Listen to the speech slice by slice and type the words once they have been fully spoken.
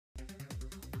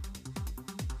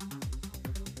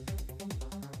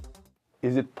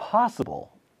Is it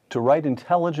possible to write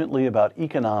intelligently about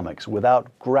economics without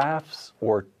graphs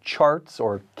or charts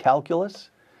or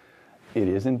calculus? It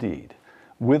is indeed.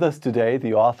 With us today,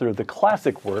 the author of the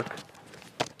classic work,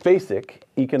 Basic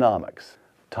Economics,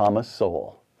 Thomas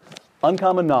Sowell.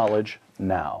 Uncommon Knowledge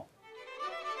now.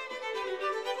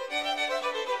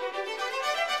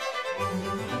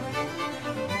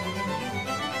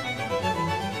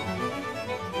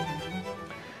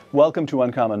 Welcome to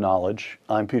Uncommon Knowledge.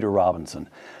 I'm Peter Robinson.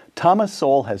 Thomas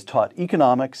Sowell has taught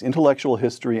economics, intellectual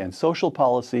history, and social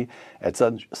policy at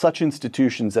such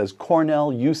institutions as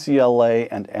Cornell, UCLA,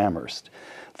 and Amherst.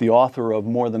 The author of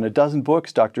more than a dozen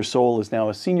books, Dr. Sowell is now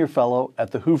a senior fellow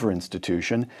at the Hoover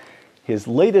Institution. His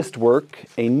latest work,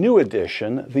 a new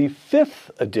edition, the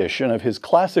 5th edition of his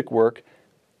classic work,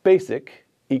 Basic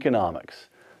Economics.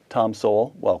 Tom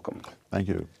Sowell, welcome. Thank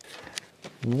you.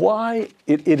 Why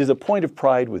it is a point of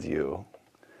pride with you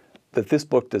that this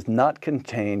book does not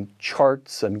contain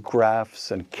charts and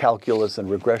graphs and calculus and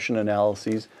regression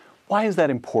analyses. Why is that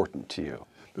important to you?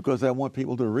 Because I want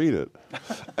people to read it.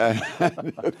 and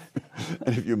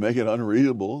if you make it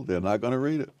unreadable, they're not going to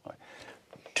read it.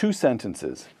 2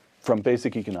 sentences from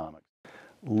Basic Economics.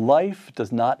 Life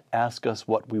does not ask us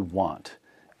what we want.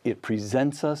 It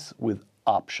presents us with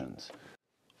options.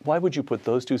 Why would you put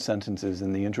those 2 sentences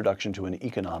in the introduction to an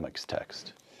economics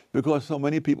text? Because so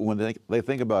many people, when they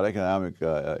think about economic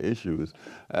issues,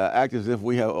 act as if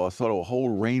we have a sort of a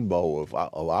whole rainbow of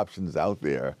options out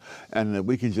there, and that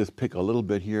we can just pick a little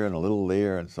bit here and a little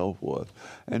there and so forth.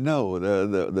 And no,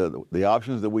 the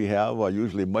options that we have are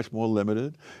usually much more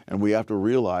limited, and we have to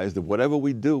realize that whatever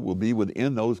we do will be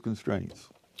within those constraints.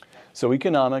 So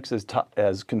economics,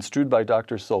 as construed by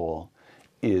Dr. Sowell,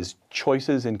 is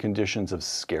choices in conditions of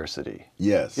scarcity.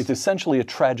 Yes. It's essentially a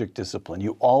tragic discipline.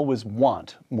 You always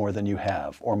want more than you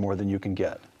have or more than you can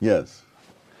get. Yes.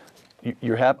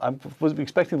 You're happy. I was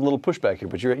expecting a little pushback here,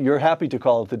 but you're happy to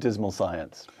call it the dismal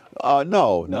science.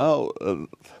 No.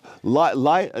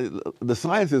 The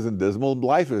science isn't dismal.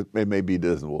 Life may be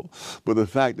dismal, but the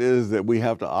fact is that we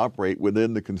have to operate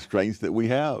within the constraints that we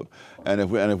have. And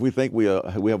if we think we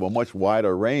have a much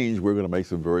wider range, we're going to make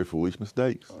some very foolish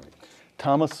mistakes.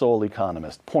 Thomas Sowell,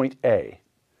 economist. Point A.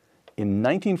 In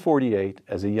 1948,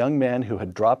 as a young man who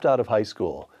had dropped out of high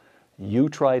school, you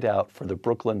tried out for the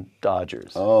Brooklyn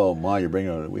Dodgers. Oh my, you're bringing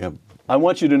on. We have. I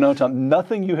want you to know, Tom,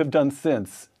 nothing you have done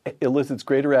since elicits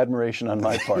greater admiration on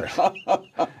my part.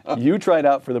 You tried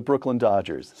out for the Brooklyn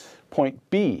Dodgers. Point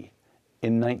B.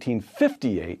 In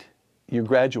 1958, you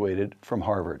graduated from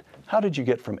Harvard. How did you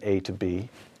get from A to B?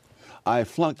 I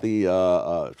flunked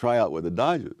the tryout with the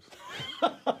Dodgers.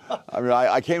 I mean,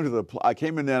 I came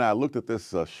in there and I looked at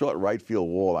this short right field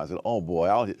wall. I said, "Oh boy!"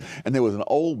 And there was an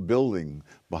old building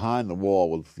behind the wall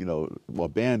with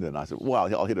abandoned. I said,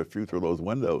 "Well, I'll hit a few through those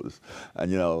windows."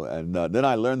 And then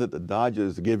I learned that the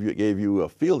Dodgers gave you a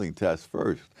fielding test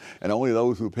first, and only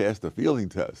those who passed the fielding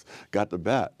test got the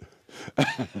bat.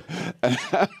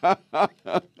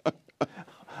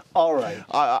 All right.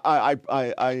 I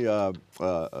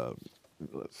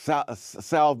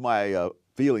salved my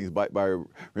feelings by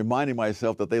reminding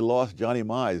myself that they lost Johnny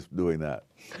Mize doing that.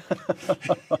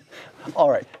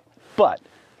 All right. But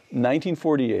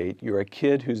 1948, you're a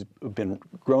kid who's been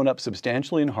grown up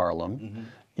substantially in Harlem. Mm-hmm.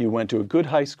 You went to a good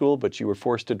high school, but you were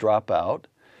forced to drop out.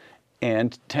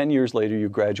 And 10 years later, you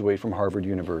graduate from Harvard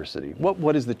University.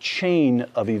 What is the chain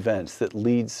of events that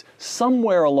leads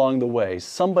somewhere along the way,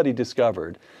 somebody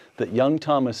discovered that young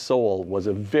Thomas Sowell was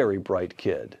a very bright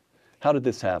kid? How did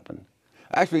this happen?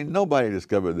 Actually, nobody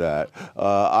discovered that.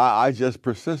 I just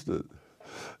persisted.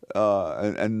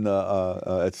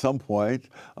 At some point,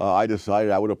 I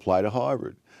decided I would apply to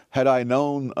Harvard. Had I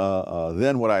known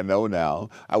then what I know now,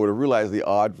 I would have realized the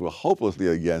odds were hopelessly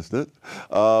against it.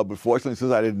 But fortunately,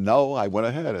 since I didn't know, I went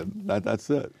ahead, and that's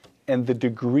it. And the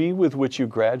degree with which you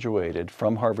graduated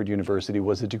from Harvard University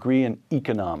was a degree in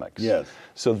economics. Yes.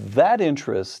 So that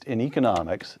interest in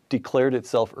economics declared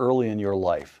itself early in your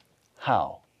life.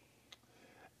 How?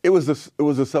 It was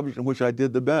a subject in which I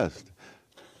did the best.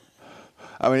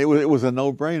 I mean, it was a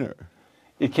no-brainer.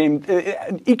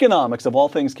 Economics, of all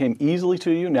things, came easily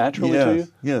to you, naturally to you?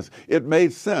 Yes, it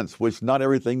made sense, which not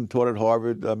everything taught at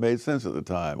Harvard made sense at the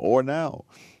time, or now.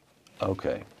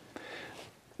 Okay.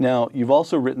 Now, you've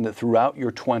also written that throughout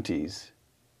your 20s,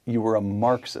 you were a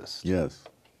Marxist. Yes.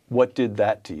 What did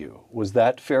that to you? Was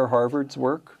that Fair Harvard's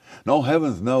work? No,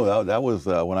 heavens no. That was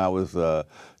when I was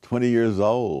 20 years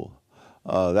old.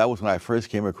 That was when I first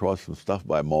came across some stuff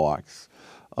by Marx.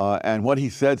 And what he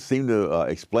said seemed to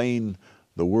explain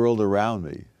the world around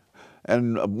me.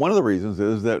 And one of the reasons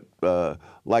is that,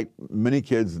 like many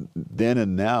kids then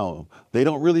and now, they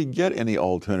don't really get any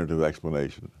alternative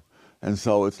explanation. And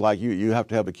so it's like you have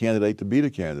to have a candidate to be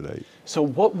the candidate. So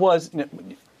what was,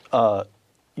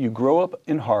 you grow up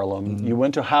in Harlem, you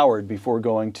went to Howard before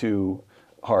going to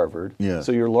Harvard. Yes.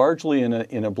 So you're largely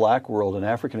in a black world, an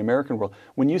African-American world.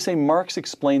 When you say Marx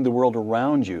explained the world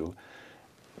around you,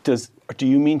 do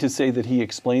you mean to say that he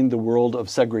explained the world of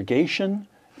segregation?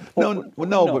 No,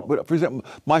 but for example,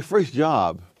 my first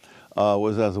job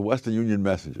was as a Western Union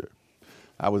messenger.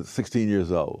 I was 16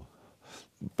 years old.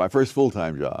 My first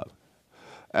full-time job.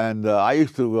 And I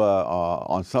used to,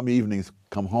 on some evenings,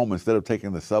 come home instead of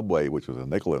taking the subway, which was a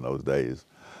nickel in those days.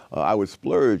 I would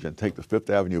splurge and take the Fifth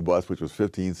Avenue bus, which was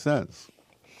 15 cents.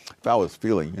 If I was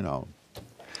feeling, you know.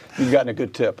 You'd gotten a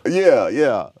good tip. Yeah,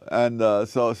 yeah. And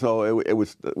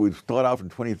we'd start out from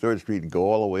 23rd Street and go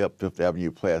all the way up Fifth Avenue,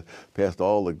 past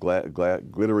all the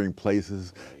glittering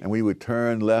places, and we would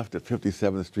turn left at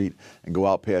 57th Street and go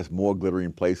out past more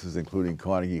glittering places, including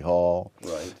Carnegie Hall.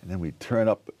 Right. And then we'd turn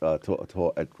up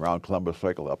around Columbus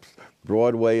Circle, up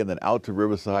Broadway, and then out to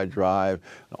Riverside Drive,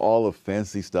 all the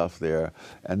fancy stuff there.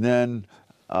 And then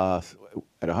at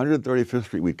 135th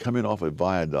Street, we'd come in off a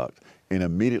viaduct, and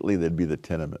immediately there'd be the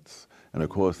tenements. And of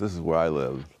course, this is where I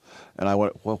lived. And I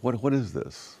went, what is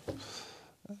this?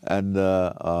 And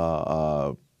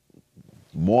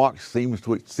Marx seemed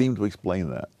to explain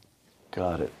that.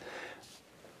 Got it.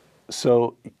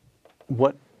 So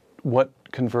what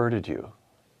converted you?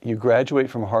 You graduate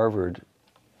from Harvard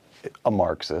a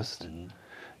Marxist. Mm-hmm.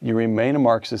 You remain a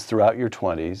Marxist throughout your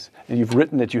 20s. And you've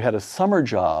written that you had a summer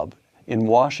job in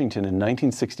Washington in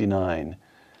 1969.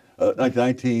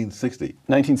 1960.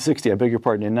 1960, I beg your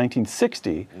pardon, in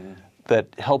 1960, that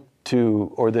helped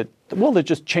to, or that, well, that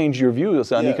just changed your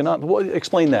views on economics. Well,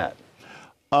 explain that.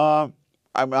 I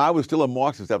mean, I was still a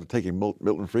Marxist after taking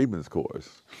Milton Friedman's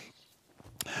course.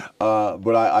 But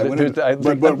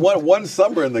one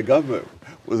summer in the government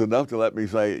was enough to let me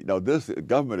say, no, this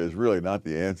government is really not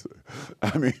the answer.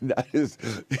 I mean, that is...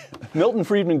 Milton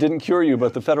Friedman didn't cure you,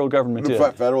 but the federal government did.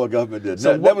 The federal government did.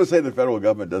 So never say the federal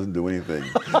government doesn't do anything.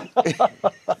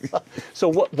 So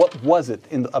what was it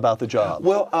about the job?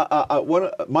 Well,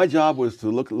 my job was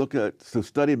to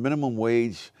study minimum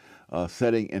wage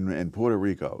setting in Puerto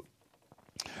Rico.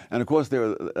 And of course,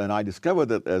 I discovered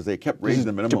that as they kept raising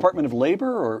the minimum... Department of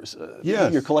Labor, or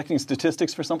yes. You're collecting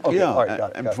statistics for something? Okay, yeah, all right,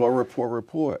 got it. For a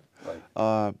report.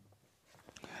 Right.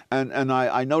 And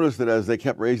I noticed that as they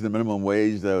kept raising the minimum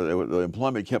wage, the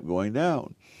employment kept going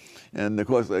down. And of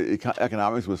course,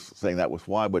 economics was saying that was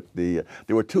why, but there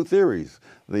were two theories.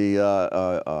 The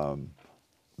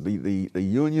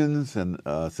unions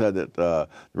said that the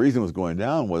reason it was going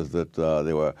down was that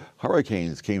there were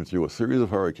hurricanes came through, a series of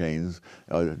hurricanes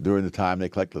during the time they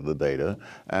collected the data,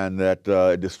 and that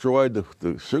it destroyed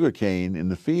the sugar cane in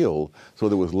the field, so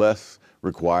there was less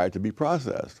required to be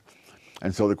processed.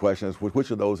 And so the question is,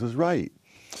 which of those is right?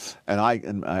 And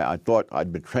I thought,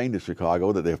 I'd been trained in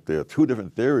Chicago, that if there are two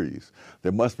different theories,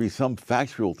 there must be some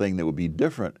factual thing that would be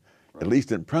different, at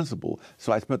least in principle.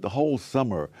 So I spent the whole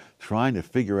summer trying to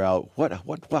figure out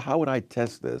how would I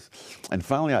test this? And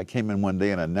finally I came in one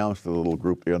day and announced to the little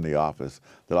group here in the office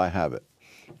that I have it.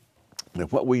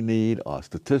 That what we need are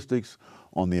statistics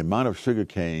on the amount of sugar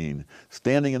cane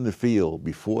standing in the field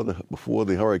before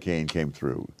the hurricane came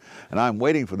through. And I'm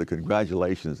waiting for the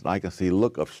congratulations, and I can see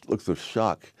looks of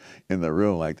shock in the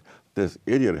room, like this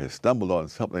idiot has stumbled on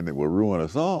something that will ruin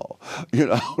us all, you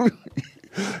know?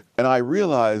 And I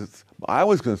realized I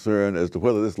was concerned as to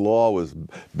whether this law was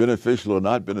beneficial or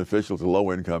not beneficial to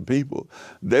low-income people.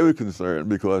 They were concerned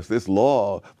because this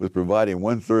law was providing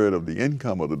 1/3 of the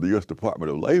income of the U.S.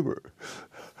 Department of Labor.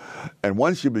 And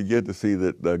once you begin to see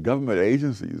that the government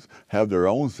agencies have their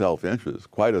own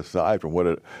self-interest, quite aside from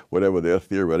whatever they're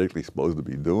theoretically supposed to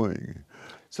be doing.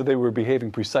 So they were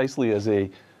behaving precisely as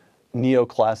a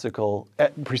neoclassical,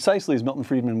 precisely as Milton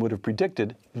Friedman would have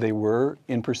predicted, they were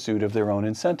in pursuit of their own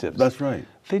incentives. That's right.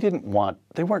 They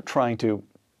were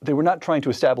not trying to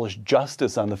establish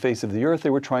justice on the face of the earth, they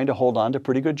were trying to hold on to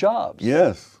pretty good jobs.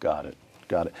 Yes. Got it.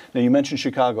 Now you mentioned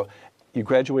Chicago. You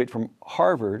graduate from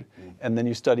Harvard, and then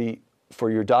you study for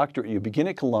your doctorate. You begin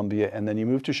at Columbia, and then you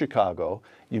move to Chicago.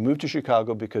 You move to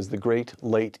Chicago because the great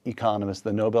late economist,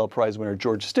 the Nobel Prize winner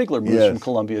George Stigler, moves from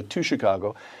Columbia to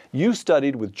Chicago. You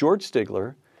studied with George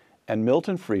Stigler and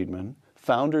Milton Friedman,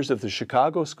 founders of the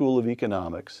Chicago School of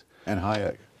Economics. And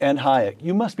Hayek. And Hayek.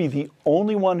 You must be the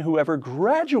only one who ever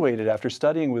graduated after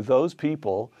studying with those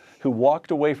people who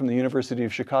walked away from the University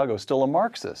of Chicago still a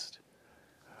Marxist.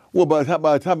 Well, by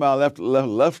the time I left,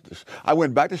 I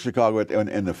went back to Chicago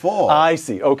in the fall. I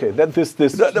see. Okay, But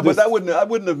that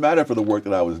wouldn't have mattered for the work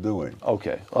that I was doing.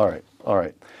 Okay, all right, all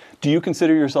right. Do you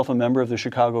consider yourself a member of the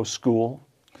Chicago School?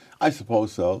 I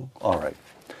suppose so. All right.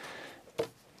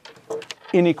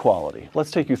 Inequality.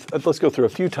 Let's go through a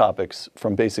few topics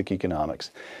from basic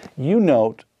economics. You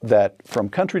note that from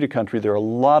country to country there are a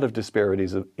lot of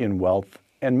disparities in wealth,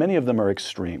 and many of them are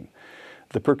extreme.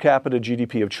 The per capita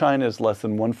GDP of China is less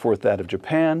than 1/4 that of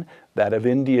Japan. That of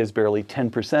India is barely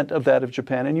 10% of that of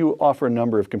Japan, and you offer a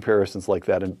number of comparisons like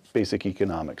that in basic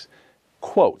economics.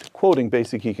 Quoting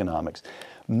basic economics,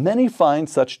 many find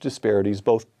such disparities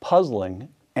both puzzling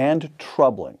and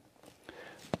troubling.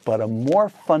 But a more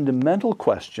fundamental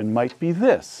question might be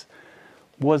this: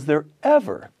 was there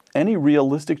ever any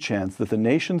realistic chance that the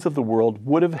nations of the world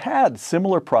would have had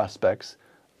similar prospects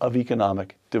of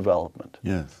economic development?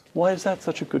 Yes. Why is that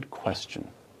such a good question?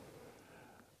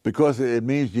 Because it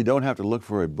means you don't have to look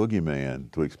for a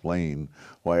boogeyman to explain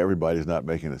why everybody's not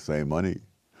making the same money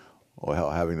or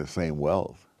having the same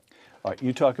wealth. All right,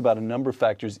 you talk about a number of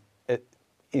factors,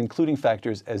 including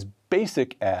factors as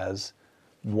basic as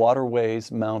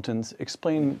waterways, mountains.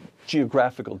 Explain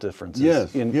geographical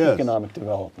differences in economic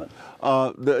development.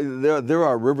 There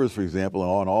are rivers, for example,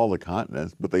 on all the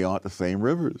continents, but they aren't the same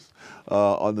rivers.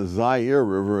 On the Zaire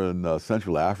River in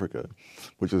Central Africa,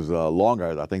 which is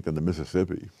longer, I think, than the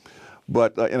Mississippi,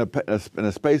 but in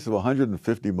a space of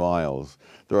 150 miles,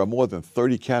 there are more than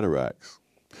 30 cataracts,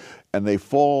 and the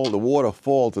water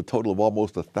falls a total of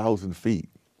almost 1,000 feet.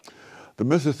 The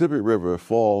Mississippi River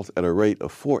falls at a rate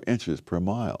of 4 inches per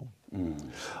mile.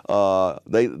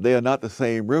 They are not the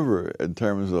same river in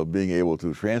terms of being able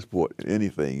to transport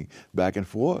anything back and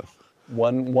forth.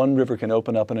 One river can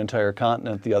open up an entire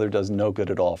continent, the other does no good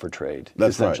at all for trade.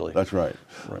 That's essentially. Right. That's right.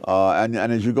 And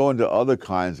as you go into other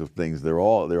kinds of things, there are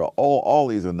all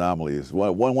these anomalies.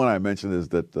 One I mentioned is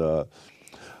that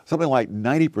something like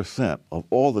 90% of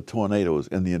all the tornadoes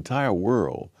in the entire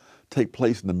world take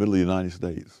place in the middle of the United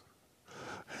States.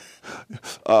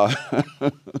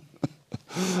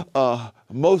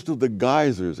 Most of the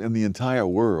geysers in the entire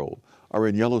world are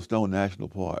in Yellowstone National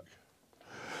Park.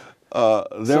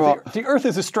 The Earth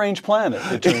is a strange planet,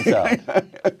 it turns out.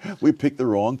 We picked the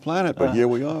wrong planet, but here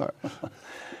we are.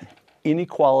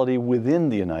 Inequality within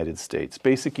the United States.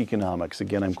 Basic economics,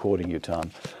 again, I'm quoting you, Tom.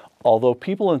 Although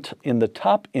people in the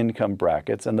top income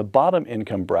brackets and the bottom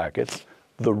income brackets,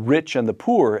 the rich and the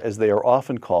poor, as they are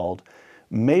often called,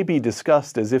 may be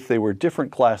discussed as if they were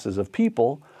different classes of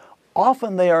people,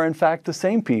 often they are in fact the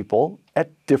same people at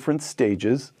different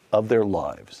stages of their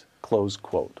lives. Close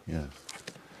quote. Yes.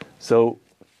 So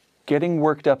getting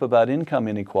worked up about income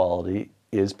inequality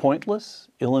is pointless,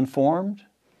 ill-informed?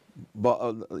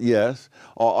 But, yes,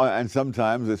 and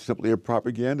sometimes it's simply a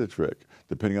propaganda trick,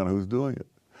 depending on who's doing it.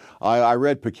 I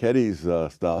read Piketty's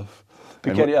stuff.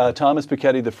 Thomas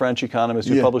Piketty, the French economist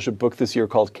who published a book this year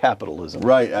called Capitalism.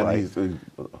 Right, and he's a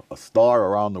star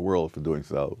around the world for doing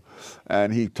so.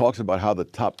 And he talks about how the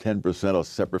top 10% are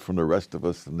separate from the rest of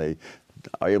us, and they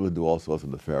are able to do all sorts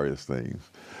of nefarious things.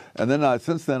 And then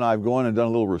since then, I've gone and done a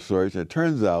little research, and it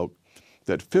turns out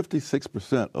that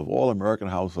 56% of all American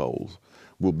households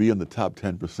will be in the top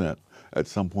 10% at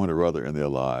some point or other in their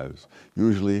lives,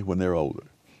 usually when they're older.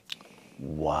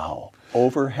 Wow.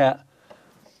 Over half.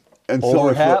 And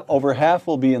over half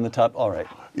will be in the top. All right.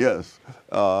 Yes,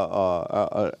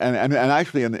 and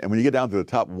actually, and when you get down to the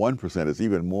top 1%, it's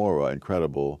even more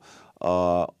incredible.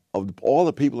 Of all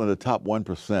the people in the top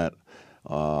 1%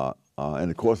 in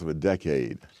the course of a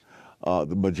decade,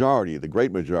 the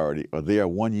great majority, are there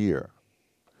 1 year.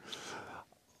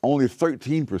 Only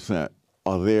 13%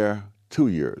 are there 2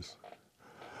 years.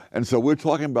 And so we're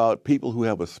talking about people who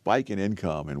have a spike in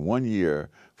income in 1 year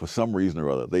for some reason or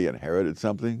other. They inherited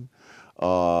something.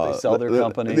 They sell their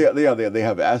company. They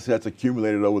have assets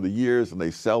accumulated over the years, and they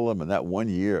sell them in that 1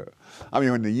 year. I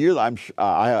mean, in the year,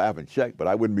 I haven't checked, but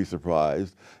I wouldn't be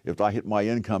surprised if I hit my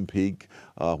income peak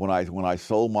when I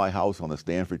sold my house on the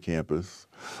Stanford campus,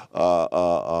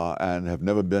 and have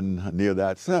never been near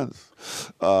that since.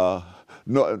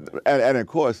 No, and of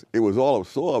course, it was all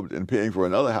absorbed in paying for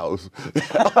another house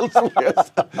elsewhere.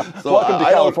 So welcome to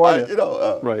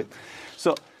California. Right.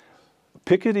 So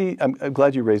Piketty, I'm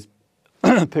glad you raised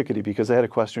Piketty, because I had a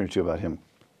question or two about him.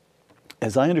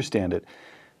 As I understand it,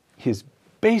 his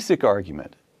basic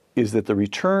argument is that the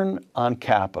return on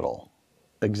capital,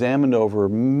 examined over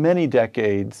many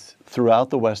decades throughout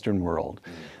the Western world,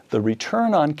 the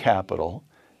return on capital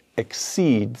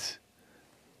exceeds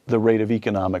the rate of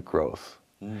economic growth.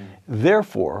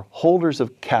 Therefore, holders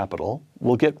of capital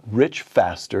will get rich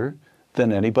faster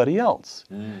than anybody else.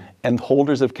 And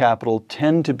holders of capital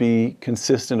tend to be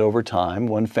consistent over time,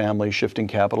 one family shifting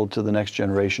capital to the next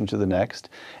generation to the next.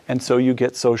 And so you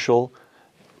get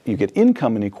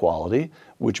income inequality,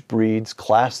 which breeds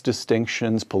class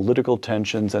distinctions, political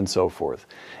tensions, and so forth.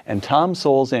 And Tom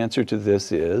Sowell's answer to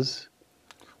this is?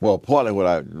 Well, partly what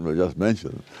I just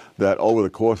mentioned, that over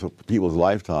the course of people's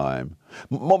lifetime,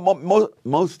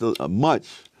 much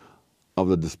of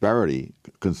the disparity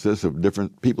consists of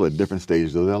different people at different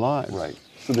stages of their lives. Right.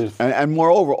 So and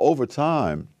moreover, over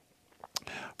time,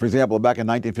 for example, back in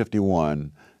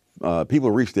 1951, people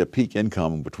reached their peak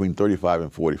income between 35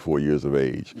 and 44 years of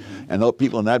age. And those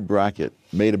people in that bracket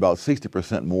made about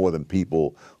 60% more than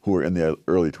people who were in their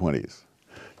early 20s.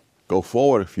 Go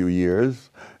forward a few years,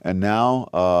 and now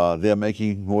they're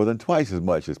making more than twice as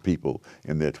much as people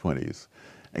in their 20s.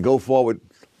 And go forward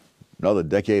another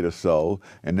decade or so,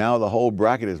 and now the whole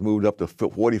bracket has moved up to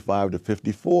 45 to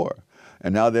 54.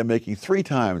 And now they're making 3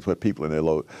 times what people in their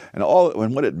low.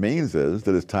 And what it means is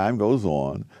that as time goes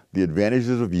on, the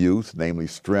advantages of youth, namely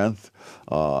strength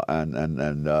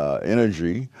and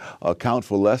energy, count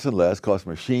for less and less because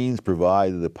machines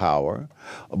provide the power.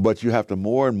 But you have to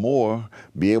more and more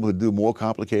be able to do more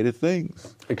complicated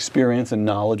things. Experience and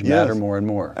knowledge matter more and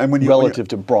more, and relative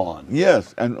to brawn.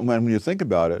 Yes, and when you think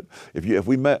about it, if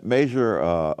we measure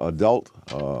adult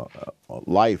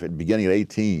life at the beginning at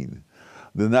 18,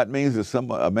 then that means that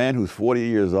a man who's 40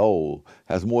 years old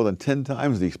has more than 10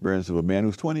 times the experience of a man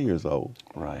who's 20 years old.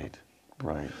 Right,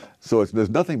 right. So there's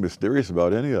nothing mysterious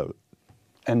about any of it.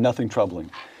 And nothing troubling.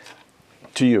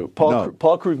 To you, Paul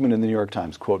Krugman in the New York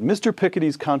Times, quote, "Mr.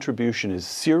 Piketty's contribution is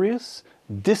serious,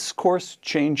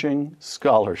 discourse-changing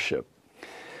scholarship."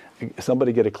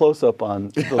 Somebody get a close-up on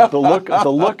the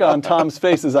look on Tom's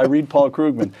face as I read Paul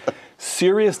Krugman.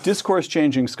 Serious,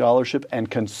 discourse-changing scholarship,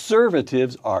 and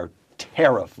conservatives are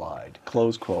terrified,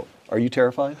 close quote. Are you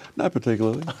terrified? Not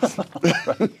particularly.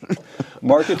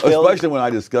 Market failure. Especially when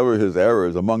I discover his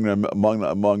errors. Among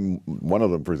one of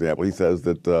them, for example, he says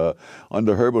that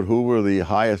under Herbert Hoover, the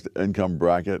highest income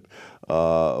bracket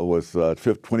was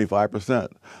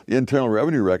 25%. The Internal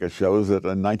Revenue record shows that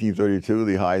in 1932,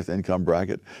 the highest income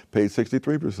bracket paid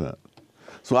 63%.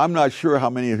 So I'm not sure how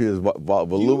many of his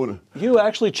voluminous. You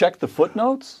actually checked the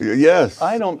footnotes? Yes.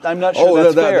 I'm not sure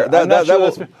that's fair.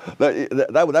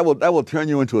 That will turn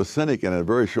you into a cynic in a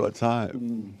very short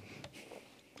time.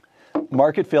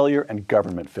 Market failure and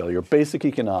government failure. Basic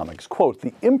economics. Quote,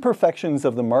 "The imperfections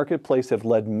of the marketplace have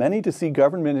led many to see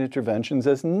government interventions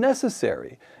as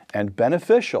necessary and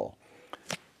beneficial."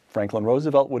 Franklin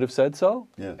Roosevelt would have said so,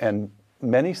 yes. And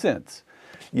many since.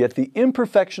 Yet the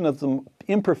imperfections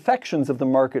of the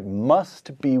market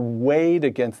must be weighed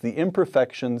against the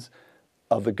imperfections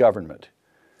of the government.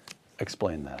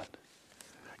 Explain that.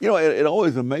 You know, it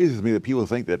always amazes me that people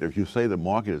think that if you say the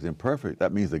market is imperfect,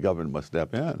 that means the government must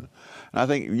step in. And I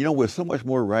think, you know, we're so much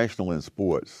more rational in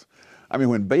sports. I mean,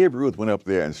 when Babe Ruth went up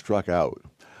there and struck out,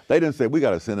 they didn't say, we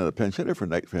got to send in a pinch hitter for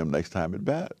him next time at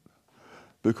bat.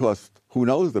 Because who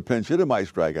knows, the pinch hitter might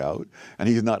strike out, and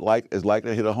he's not as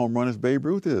likely to hit a home run as Babe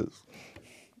Ruth is.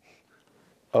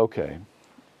 Okay.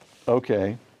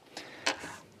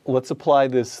 Let's apply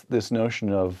this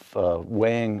notion of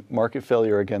weighing market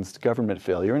failure against government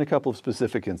failure in a couple of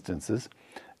specific instances.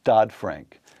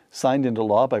 Dodd-Frank, signed into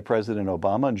law by President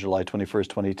Obama on July 21st,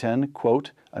 2010,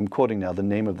 quote, I'm quoting now the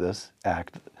name of this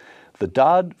act, "The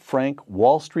Dodd-Frank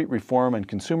Wall Street Reform and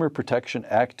Consumer Protection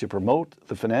Act to promote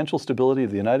the financial stability of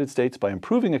the United States by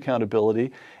improving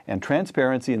accountability and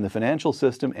transparency in the financial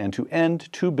system and to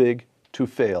end too big to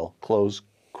fail," close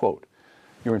quote.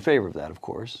 You're in favor of that, of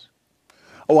course.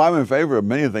 Oh, I'm in favor of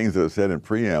many things that are said in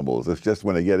preambles. It's just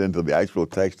when they get into the actual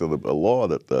text of the law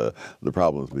that the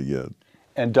problems begin.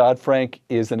 And Dodd-Frank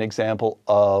is an example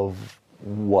of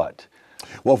what?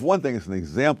 Well, for one thing, it's an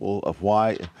example of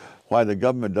why the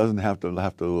government doesn't have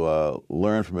to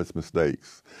learn from its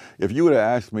mistakes. If you would have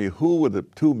asked me who were the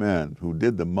 2 men who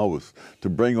did the most to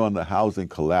bring on the housing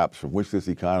collapse from which this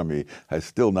economy has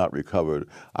still not recovered,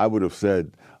 I would have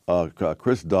said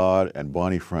Chris Dodd and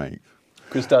Barney Frank.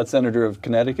 Chris Dodd, senator of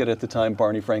Connecticut at the time,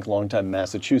 Barney Frank, longtime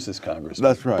Massachusetts congressman.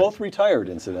 That's right. Both retired,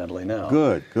 incidentally, now.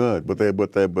 Good. But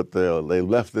they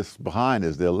left this behind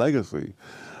as their legacy.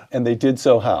 And they did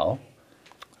so how?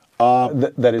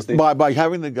 That is by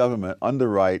having the government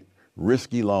underwrite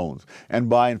risky loans, and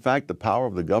by, in fact, the power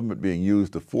of the government being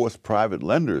used to force private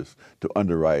lenders to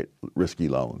underwrite risky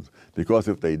loans. Because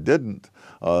if they didn't,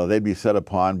 they'd be set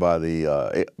upon by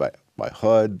by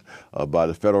HUD, by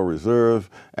the Federal Reserve,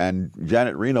 and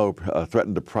Janet Reno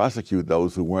threatened to prosecute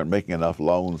those who weren't making enough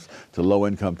loans to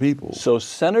low-income people. So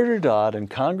Senator Dodd and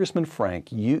Congressman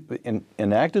Frank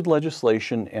enacted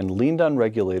legislation and leaned on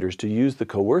regulators to use the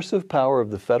coercive power of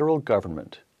the federal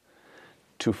government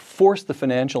to force the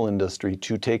financial industry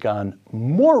to take on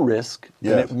more risk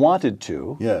than it wanted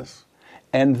to. Yes.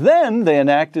 And then they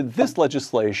enacted this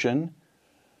legislation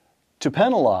to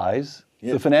penalize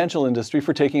the financial industry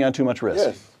for taking on too much risk.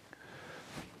 Yes.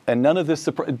 And none of this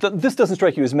doesn't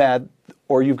strike you as mad,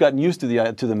 or you've gotten used to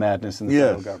the madness in the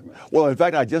federal government. Well, in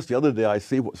fact, just the other day I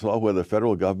saw where the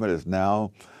federal government is now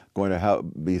going to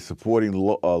be supporting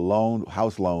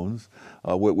house loans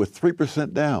with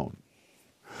 3% down.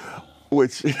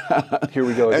 Which here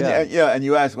we go again. And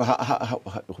you ask, well,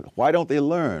 why don't they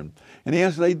learn? And the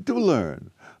answer, they do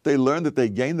learn. They learn that they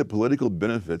gain the political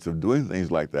benefits of doing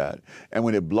things like that. And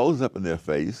when it blows up in their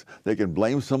face, they can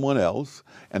blame someone else,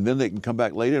 and then they can come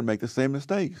back later and make the same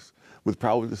mistakes with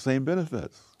probably the same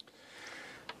benefits.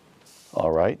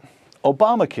 All right.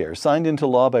 Obamacare, signed into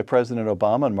law by President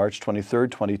Obama on March 23,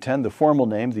 2010, the formal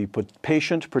name, the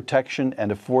Patient Protection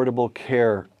and Affordable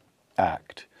Care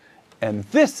Act. And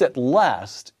this, at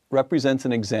last, represents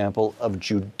an example of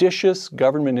judicious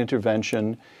government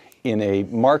intervention in a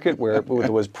market where it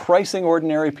was pricing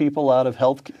ordinary people out of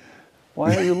health.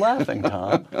 Why are you laughing,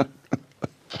 Tom?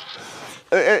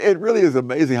 It really is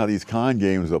amazing how these con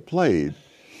games are played.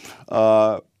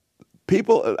 Actually,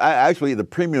 the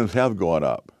premiums have gone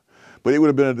up, but it would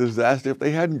have been a disaster if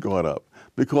they hadn't gone up,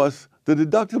 because the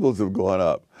deductibles have gone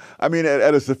up. I mean,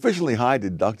 at a sufficiently high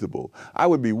deductible, I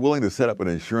would be willing to set up an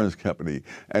insurance company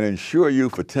and insure you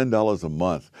for $10 a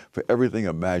month for everything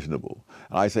imaginable.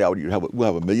 And I say, we'll have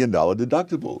 $1 million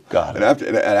deductible. Got it.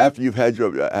 And after you've had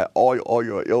all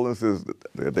your illnesses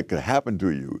that could happen to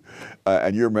you,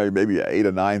 and you're maybe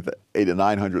 $800,000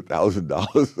 or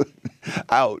 $900,000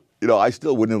 out, I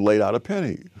still wouldn't have laid out a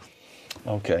penny.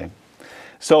 Okay.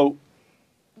 So,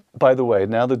 by the way,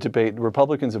 now the debate,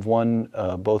 Republicans have won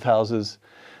both houses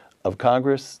of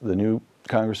Congress. The new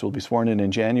Congress will be sworn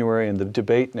in January, and the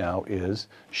debate now is,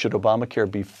 should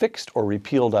Obamacare be fixed or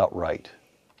repealed outright?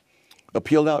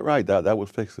 Repealed outright, that would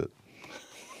fix it.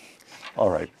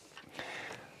 All right.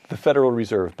 The Federal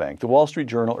Reserve Bank. The Wall Street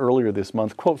Journal earlier this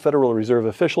month, quote, Federal Reserve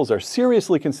officials are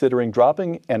seriously considering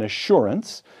dropping an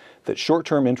assurance that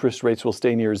short-term interest rates will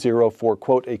stay near zero for,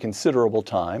 quote, a considerable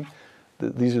time.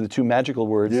 These are the two magical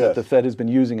words that the Fed has been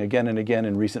using again and again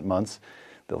in recent months.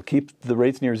 They'll keep the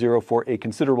rates near zero for a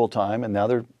considerable time, and now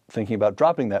they're thinking about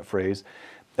dropping that phrase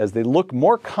as they look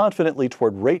more confidently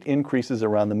toward rate increases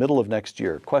around the middle of next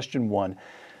year. Question one,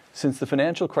 since the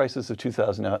financial crisis of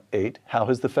 2008, how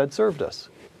has the Fed served us?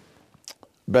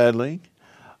 Badly.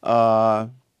 By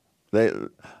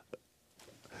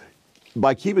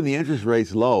keeping the interest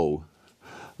rates low,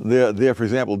 they're, for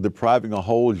example, depriving a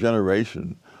whole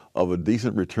generation of a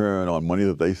decent return on money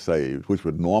that they saved, which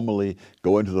would normally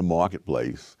go into the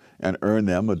marketplace and earn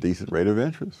them a decent rate of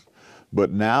interest.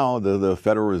 But now the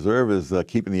Federal Reserve is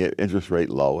keeping the interest rate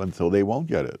low, and so they won't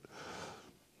get it.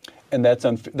 And that's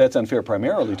unfair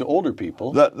primarily to older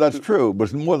people. That's true, but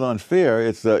it's more than unfair.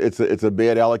 It's a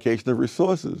bad allocation of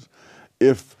resources.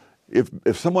 If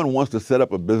someone wants to set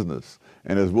up a business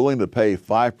and is willing to pay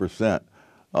 5%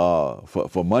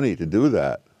 for money to do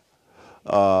that,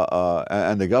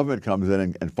 and the government comes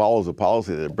in and follows a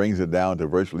policy that brings it down to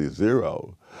virtually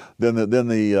zero, then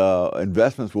the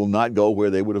investments will not go where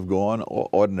they would have gone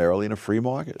ordinarily in a free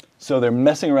market. So they're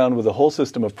messing around with a whole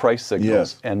system of price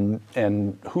signals,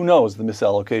 and who knows the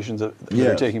misallocations that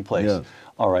are taking place. Yes.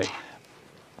 All right.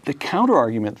 The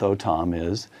counter-argument, though, Tom,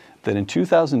 is that in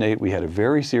 2008 we had a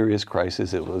very serious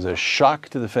crisis. It was a shock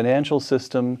to the financial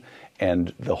system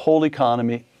and the whole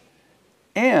economy.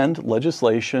 And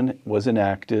legislation was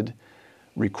enacted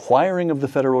requiring of the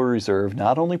Federal Reserve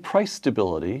not only price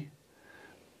stability,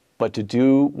 but to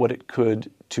do what it could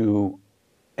to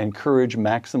encourage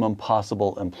maximum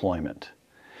possible employment.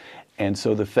 And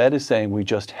so the Fed is saying we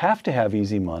just have to have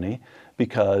easy money,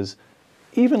 because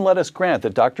even let us grant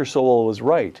that Dr. Sowell was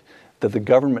right, that the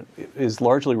government is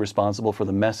largely responsible for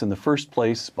the mess in the first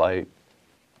place by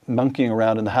monkeying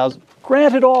around in the house.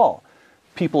 Grant it all.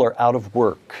 People are out of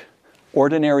work.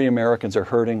 Ordinary Americans are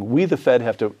hurting. We, the Fed,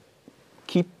 have to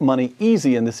keep money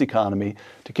easy in this economy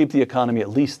to keep the economy at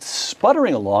least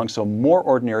sputtering along so more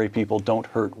ordinary people don't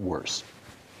hurt worse.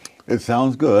 It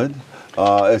sounds good.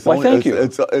 Thank you.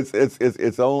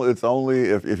 It's only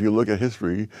if you look at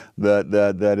history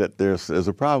that there's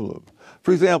a problem.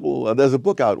 For example, there's a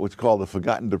book out which is called The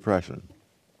Forgotten Depression.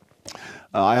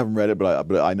 I haven't read it, but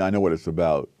I know what it's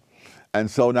about. And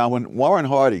so now when Warren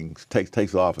Harding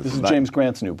takes office. This is James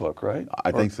Grant's new book, right?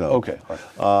 I think so. Okay.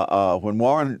 All right. When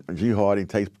Warren G. Harding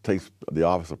takes the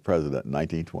office of president in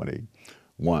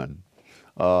 1921,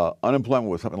 unemployment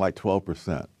was something like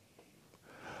 12%.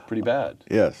 Pretty bad.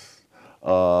 Yes.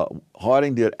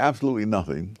 Harding did absolutely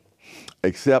nothing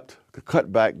except to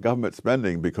cut back government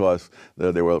spending because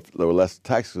there were less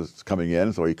taxes coming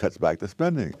in, so he cuts back the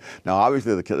spending. Now,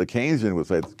 obviously, the Keynesians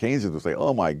would say,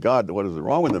 "Oh my God, what is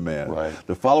wrong with the man?" Right.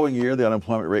 The following year, the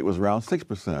unemployment rate was around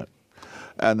 6%,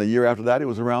 and the year after that, it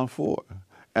was around 4%.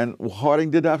 And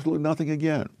Harding did absolutely nothing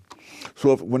again.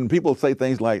 So when people say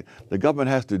things like the government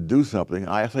has to do something,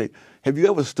 I say, have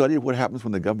you ever studied what happens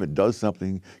when the government does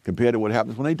something compared to what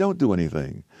happens when they don't do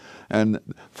anything? And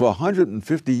for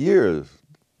 150 years,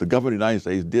 the government of the United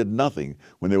States did nothing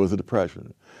when there was a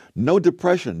depression. No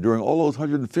depression during all those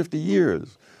 150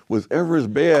 years was ever as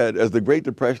bad as the Great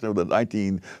Depression of the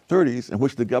 1930s, in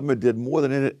which the government did more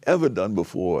than it had ever done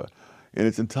before in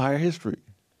its entire history,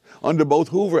 under both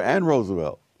Hoover and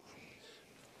Roosevelt.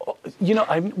 You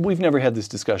know, we've never had this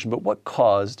discussion, but what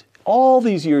caused, all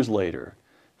these years later,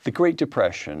 the Great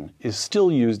Depression is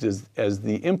still used as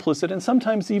the implicit, and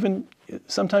sometimes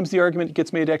the argument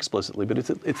gets made explicitly, but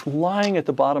it's lying at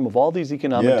the bottom of all these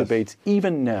economic debates,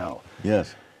 even now.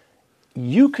 Yes.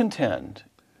 You contend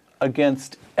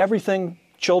against everything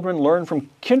children learn from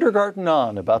kindergarten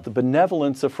on about the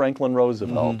benevolence of Franklin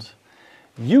Roosevelt.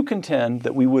 You contend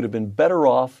that we would have been better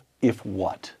off if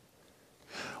what?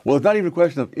 Well, it's not even a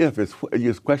question of if, it's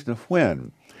a question of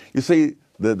when. You see,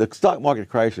 the stock market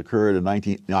crash occurred in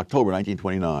October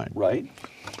 1929. Right.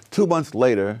 2 months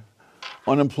later,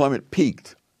 unemployment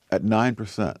peaked at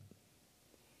 9%.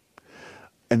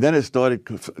 And then it started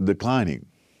declining.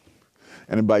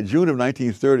 And by June of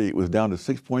 1930, it was down to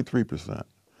 6.3%.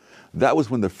 That was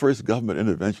when the first government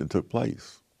intervention took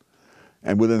place.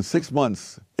 And within 6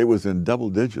 months, it was in double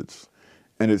digits.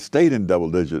 And it stayed in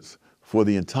double digits for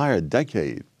the entire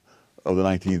decade of the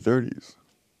 1930s.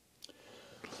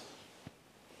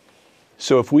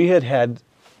 So if we had,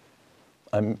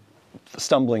 I'm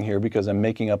stumbling here because I'm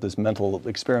making up this mental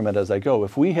experiment as I go,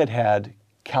 if we had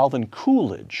Calvin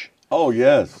Coolidge, oh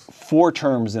yes, 4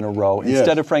 terms in a row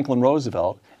instead of Franklin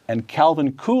Roosevelt, and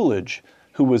Calvin Coolidge,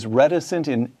 who was reticent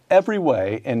in every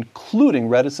way, including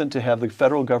reticent to have the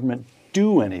federal government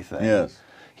do anything. Yes.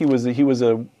 He was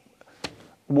a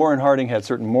Warren Harding had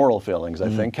certain moral failings, I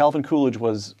think. Calvin Coolidge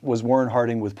was Warren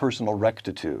Harding with personal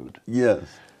rectitude. Yes.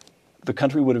 The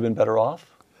country would have been better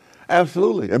off?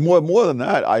 Absolutely. And more than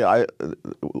that,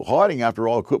 Harding, after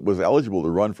all, was eligible to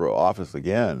run for office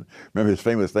again. Remember, his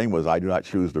famous thing was, "I do not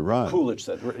choose to run." Coolidge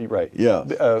said, right. Yeah.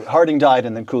 Harding died,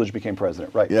 and then Coolidge became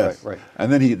president. Right, yes. right.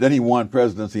 And then he won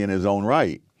presidency in his own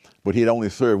right, but he'd only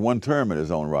served 1 term in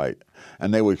his own right.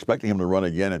 And they were expecting him to run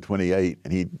again at 28,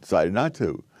 and he decided not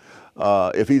to.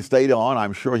 If he'd stayed on,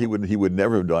 I'm sure he would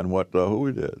never have done what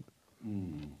Hoover did.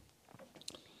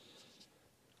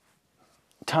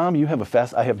 Tom, you have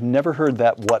I have never heard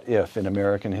that what if in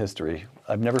American history.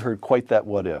 I've never heard quite that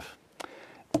what if.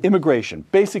 Immigration,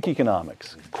 basic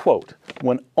economics. Quote,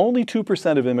 when only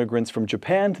 2% of immigrants from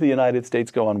Japan to the United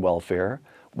States go on welfare,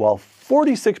 while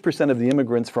 46% of the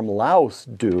immigrants from Laos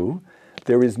do,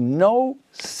 there is no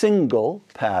single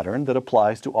pattern that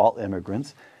applies to all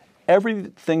immigrants.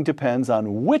 Everything depends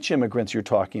on which immigrants you're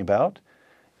talking about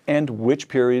and which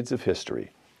periods of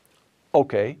history.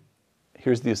 Okay,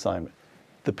 here's the assignment.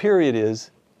 The period is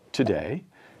today,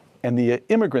 and the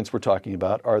immigrants we're talking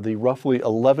about are the roughly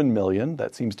 11 million,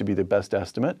 that seems to be the best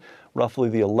estimate, roughly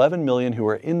the 11 million who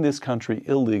are in this country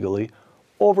illegally,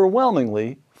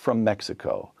 overwhelmingly from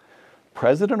Mexico.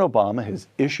 President Obama has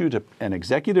issued an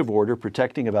executive order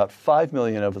protecting about 5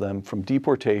 million of them from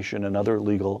deportation and other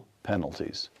legal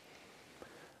penalties.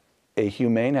 A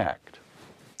humane act.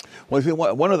 Well, see,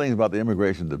 one of the things about the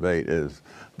immigration debate is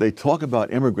they talk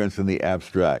about immigrants in the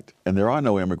abstract, and there are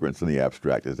no immigrants in the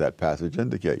abstract, as that passage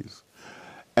indicates.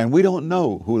 And we don't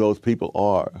know who those people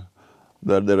are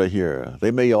that are here.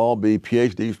 They may all be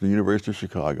PhDs from the University of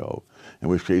Chicago, in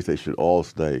which case they should all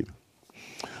stay.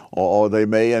 Or they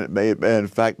may in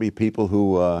fact be people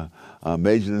who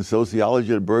majored in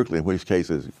sociology at Berkeley, in which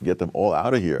cases get them all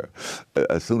out of here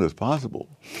as soon as possible.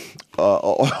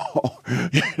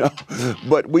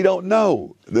 But we don't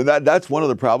know. That's one of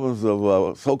the problems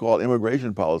of so-called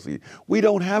immigration policy. We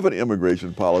don't have an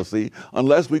immigration policy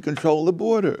unless we control the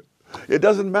border. It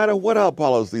doesn't matter what our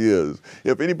policy is.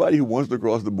 If anybody who wants to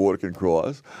cross the border can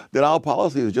cross, then our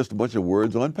policy is just a bunch of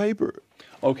words on paper.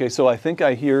 Okay, so I think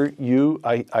I hear you.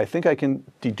 I think I can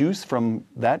deduce from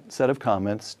that set of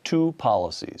comments 2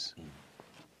 policies.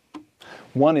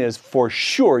 One is, for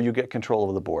sure, you get control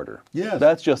of the border. Yes.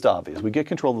 That's just obvious. We get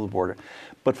control of the border.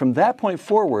 But from that point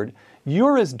forward,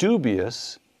 you're as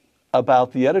dubious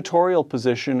about the editorial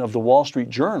position of the Wall Street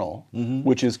Journal,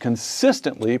 which is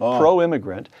consistently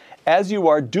pro-immigrant, as you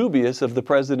are dubious of the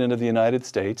President of the United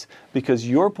States, because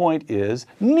your point is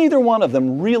neither one of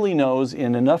them really knows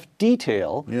in enough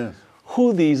detail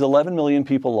who these 11 million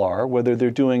people are, whether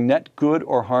they're doing net good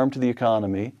or harm to the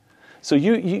economy. So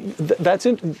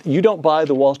you don't buy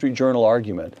the Wall Street Journal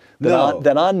argument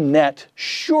that on net,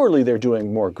 surely they're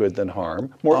doing more good than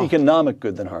harm, more economic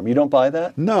good than harm. You don't buy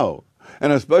that? No.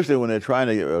 And especially when they're trying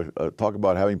to talk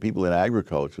about having people in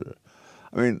agriculture.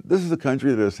 I mean, this is a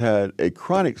country that has had a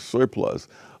chronic surplus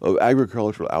of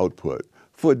agricultural output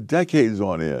for decades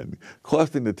on end,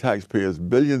 costing the taxpayers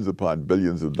billions upon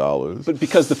billions of dollars. But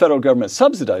because the federal government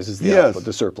subsidizes the output,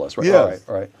 the surplus, right? Yes.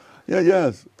 All right. Yeah,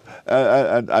 yes.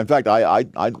 And in fact, I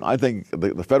think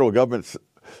the federal government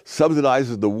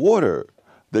subsidizes the water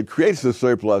that creates the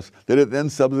surplus that it then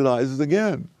subsidizes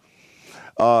again.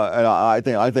 And I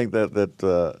think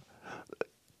that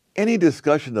any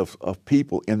discussion of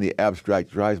people in the abstract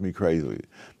drives me crazy,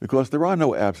 because there are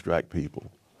no abstract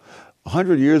people.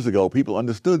 100 years ago, people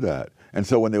understood that. And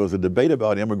so when there was a debate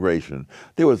about immigration,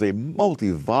 there was a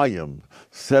multi-volume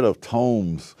set of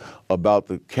tomes about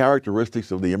the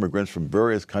characteristics of the immigrants from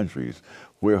various countries.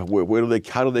 How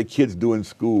do their kids do in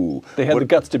school? They had the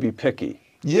guts to be picky.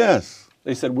 Yes.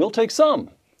 They said, we'll take some.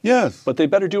 Yes. But they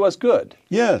better do us good.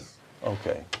 Yes.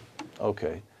 Okay.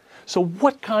 So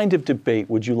what kind of debate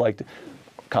would you like to...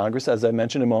 Congress, as I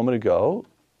mentioned a moment ago,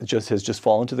 has just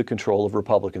fallen to the control of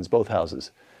Republicans, both houses.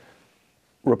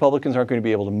 Republicans aren't going to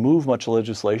be able to move much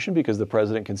legislation because the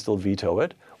president can still veto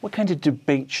it. What kind of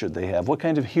debate should they have? What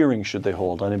kind of hearings should they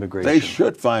hold on immigration? They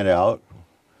should find out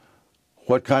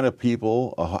what kind of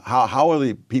people, how are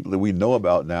the people that we know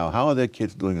about now, how are their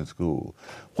kids doing in school?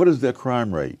 What is their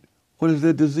crime rate? What is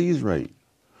their disease rate?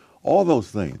 All those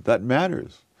things, that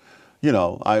matters. You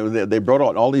know, they brought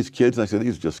out all these kids, and I said,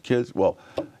 these are just kids. Well,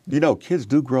 you know, kids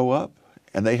do grow up,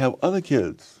 and they have other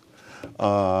kids.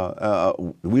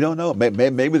 We don't know.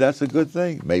 Maybe that's a good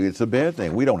thing. Maybe it's a bad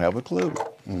thing. We don't have a clue.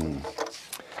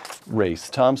 Race.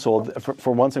 Tom Sowell,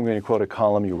 for once I'm going to quote a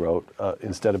column you wrote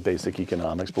instead of basic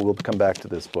economics, but we'll come back to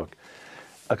this book.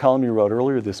 A column you wrote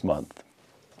earlier this month.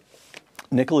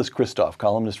 Nicholas Kristof,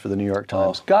 columnist for the New York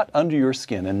Times, got under your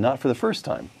skin, and not for the first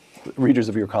time. Readers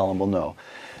of your column will know.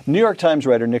 New York Times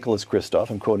writer Nicholas Kristof,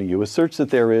 I'm quoting you, asserts that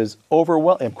there is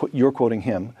you're quoting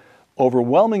him,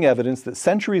 overwhelming evidence that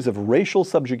centuries of racial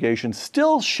subjugation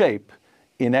still shape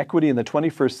inequity in the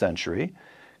 21st century,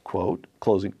 quote,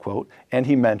 closing quote, and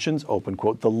he mentions, open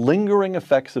quote, the lingering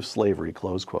effects of slavery,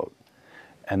 close quote.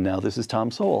 And now this is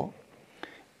Tom Sowell.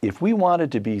 If we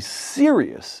wanted to be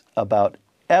serious about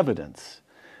evidence,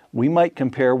 we might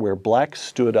compare where blacks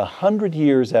stood 100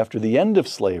 years after the end of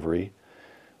slavery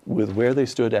with where they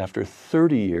stood after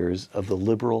 30 years of the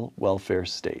liberal welfare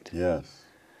state. Yes.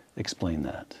 Explain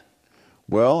that.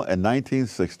 Well, in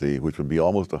 1960, which would be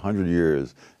almost 100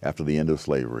 years after the end of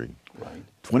slavery,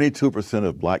 22%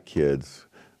 of black kids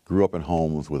grew up in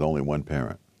homes with only one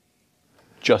parent.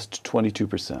 Just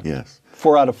 22%? Yes.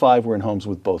 4 out of 5 were in homes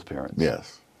with both parents?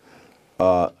 Yes.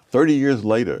 30 years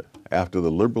later, after the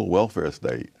liberal welfare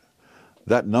state,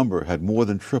 that number had more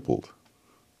than tripled.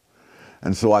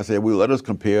 And so I say, well, let us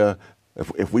compare,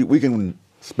 if we can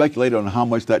speculate on how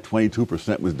much that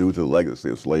 22% was due to the legacy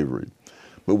of slavery.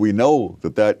 But we know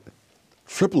that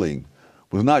tripling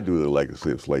was not due to the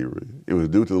legacy of slavery. It was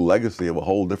due to the legacy of a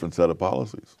whole different set of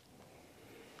policies.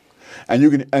 And you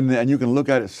can look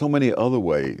at it so many other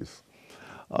ways.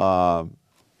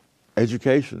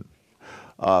 Education.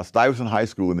 Stuyvesant High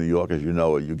School in New York, as you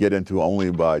know, you get into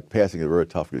only by passing a very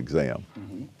tough exam.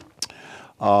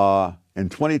 In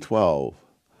 2012,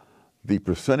 the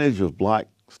percentage of black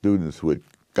students who had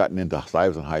gotten into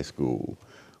Stuyvesant High School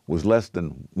was less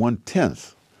than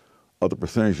 1/10 of the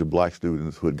percentage of black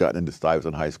students who had gotten into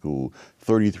Stuyvesant High School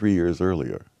 33 years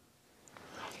earlier.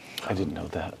 I didn't know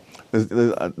that. There's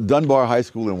Dunbar High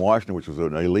School in Washington, which was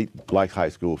an elite black high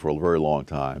school for a very long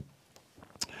time.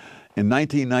 In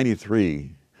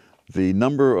 1993, the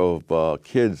number of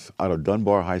kids out of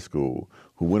Dunbar High School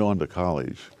who went on to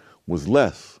college was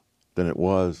less than it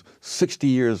was 60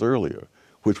 years earlier,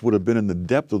 which would have been in the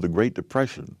depth of the Great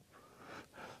Depression.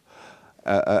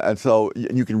 And so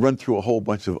you can run through a whole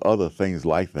bunch of other things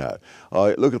like that.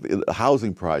 Look at the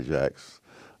housing projects.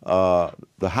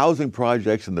 The housing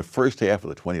projects in the first half of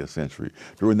the 20th century,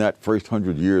 during that first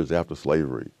 100 years after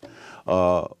slavery,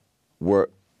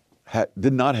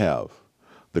 did not have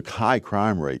the high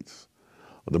crime rates,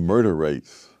 the murder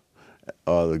rates,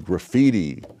 the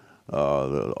graffiti,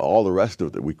 all the rest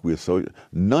of it.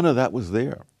 None of that was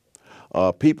there.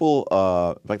 People,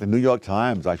 like the New York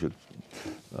Times,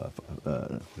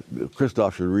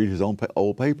 Christoph should read his own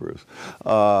old papers,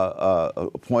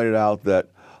 pointed out that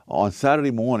on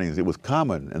Saturday mornings it was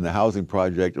common in the housing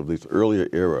project of this earlier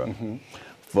era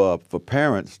for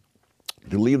parents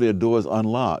to leave their doors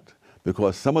unlocked,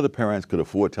 because some of the parents could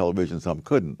afford television, some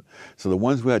couldn't. So the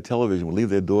ones who had television would leave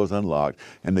their doors unlocked,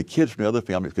 and the kids from the other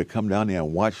families could come down there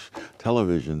and watch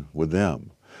television with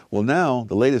them. Well, now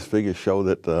the latest figures show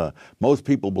that most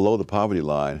people below the poverty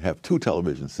line have 2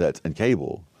 television sets and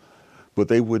cable, but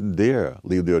they wouldn't dare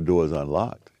leave their doors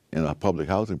unlocked in a public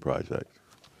housing project.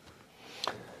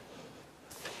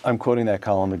 I'm quoting that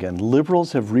column again.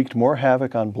 Liberals have wreaked more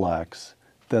havoc on blacks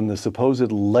than the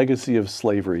supposed legacy of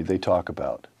slavery they talk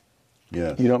about.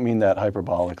 Yes. You don't mean that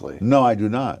hyperbolically. No, I do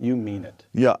not. You mean it.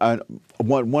 Yeah, and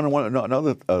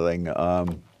another thing,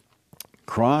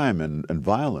 crime and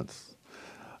violence.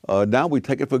 Now we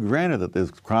take it for granted that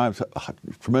there's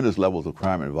tremendous levels of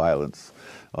crime and violence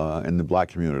in the black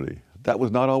community. That was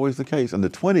not always the case. In the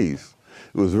 20s,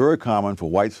 it was very common for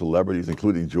white celebrities,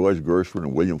 including George Gershwin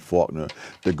and William Faulkner,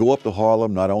 to go up to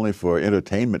Harlem not only for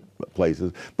entertainment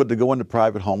places, but to go into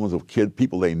private homes of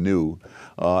people they knew.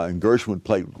 And Gershwin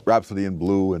played Rhapsody in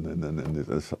Blue in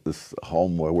this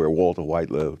home where Walter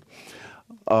White lived.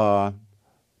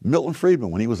 Milton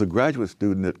Friedman, when he was a graduate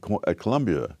student at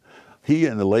Columbia, he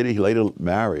and the lady he later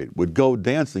married would go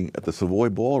dancing at the Savoy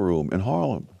Ballroom in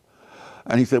Harlem.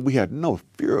 And he said, we had no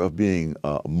fear of being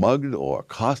mugged or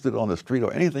accosted on the street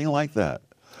or anything like that.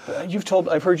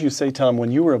 I've heard you say, Tom,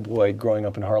 when you were a boy growing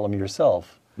up in Harlem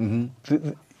yourself,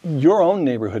 your own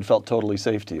neighborhood felt totally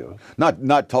safe to you.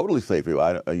 Not totally safe.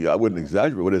 I wouldn't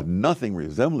exaggerate, but there's nothing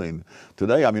resembling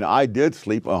today. I mean, I did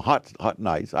sleep on hot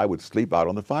nights. I would sleep out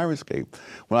on the fire escape.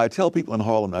 When I tell people in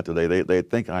Harlem that today, they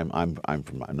think I'm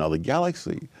from another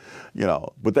galaxy, you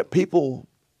know. But that people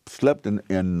slept on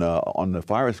the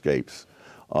fire escapes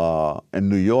in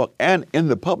New York and in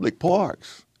the public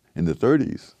parks in the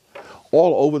 30s,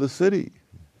 all over the city.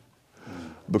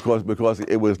 Because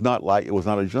it was not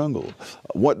a jungle.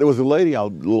 There was a lady.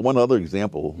 One other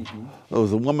example. There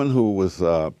was a woman who was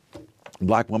a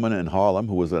black woman in Harlem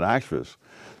who was an actress.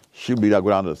 She'd go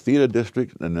down to the theater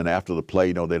district, and then after the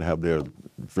play, they'd have their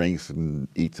drinks and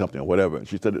eat something or whatever. And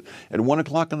she said at 1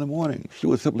 o'clock in the morning, she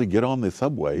would simply get on the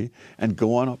subway and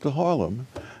go on up to Harlem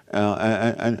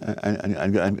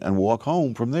and walk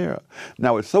home from there.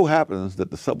 Now it so happens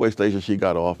that the subway station she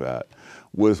got off at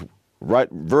was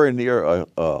very near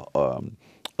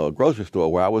a grocery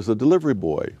store where I was a delivery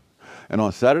boy. And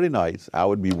on Saturday nights, I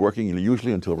would be working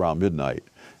usually until around midnight.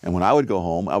 And when I would go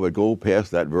home, I would go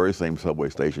past that very same subway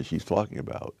station she's talking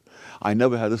about. I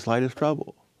never had the slightest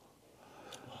trouble.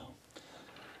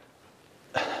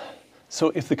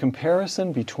 So if the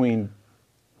comparison between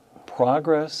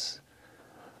progress,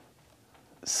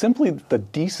 simply the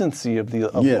decency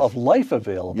of life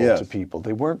available to people,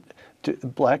 they weren't.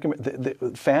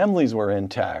 Families were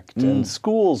intact, and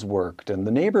schools worked, and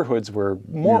the neighborhoods were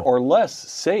more or less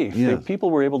safe. People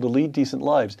were able to lead decent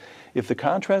lives. If the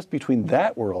contrast between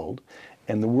that world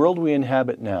and the world we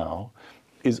inhabit now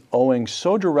is owing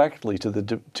so directly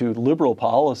to liberal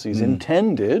policies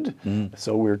intended,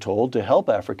 so we're told, to help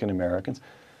African Americans,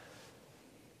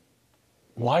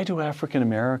 why do African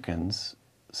Americans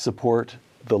support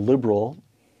the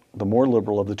more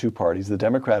liberal of the two parties, the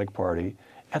Democratic Party,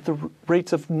 at the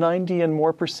rates of 90 and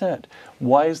more %?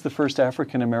 Why is the first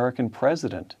African American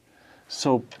president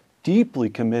so deeply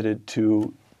committed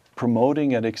to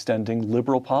promoting and extending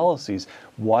liberal policies?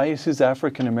 Why is his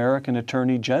African American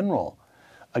Attorney General,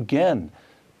 again,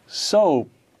 so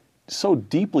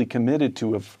deeply committed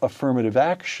to affirmative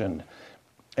action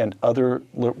and other?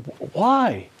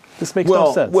 Why? This makes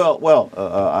no sense.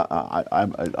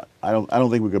 I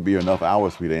don't think we could be enough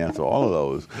hours for you to answer all of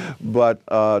those. But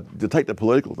to take the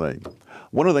political thing,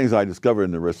 one of the things I discovered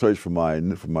in the research for my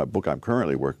book I'm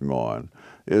currently working on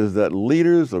is that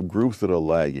leaders of groups that are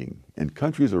lagging in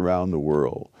countries around the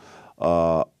world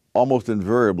almost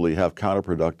invariably have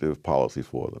counterproductive policies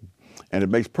for them. And it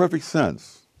makes perfect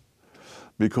sense,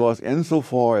 because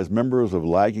insofar as members of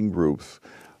lagging groups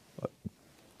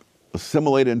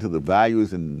assimilate into the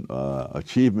values and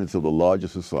achievements of the larger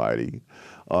society,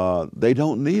 they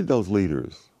don't need those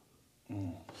leaders.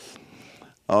 You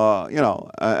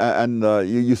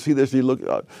see this. You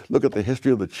look at the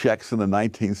history of the Czechs in the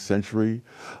 19th century.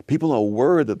 People are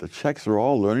worried that the Czechs are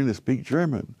all learning to speak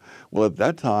German. Well, at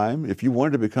that time, if you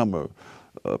wanted to become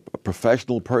a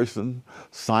professional person,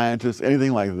 scientist,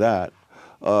 anything like that,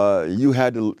 you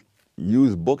had to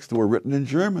use books that were written in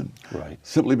German. Right.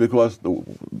 Simply because the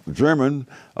German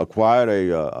acquired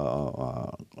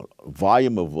a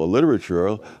volume of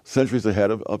literature centuries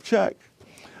ahead of Czech.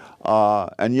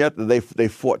 And yet they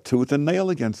fought tooth and nail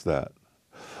against that.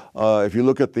 If you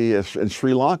look at in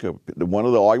Sri Lanka, one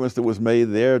of the arguments that was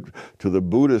made there to the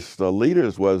Buddhist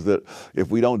leaders was that if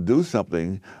we don't do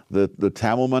something, the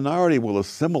Tamil minority will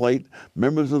assimilate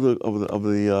members of the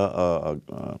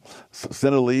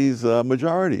Sinhalese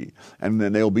majority, and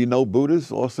then there'll be no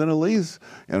Buddhists or Sinhalese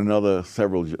in another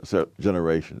several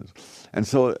generations. And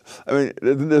so, I mean,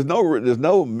 there's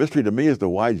no mystery to me as to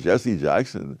why Jesse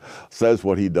Jackson says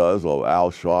what he does, or Al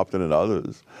Sharpton and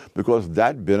others, because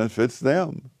that benefits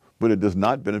them. But it does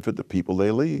not benefit the people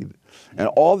they lead. And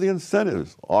all the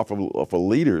incentives are for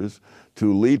leaders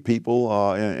to lead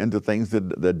people into things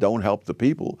that don't help the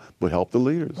people, but help the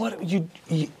leaders. What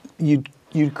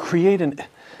you'd create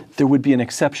there would be an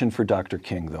exception for Dr.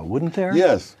 King, though, wouldn't there?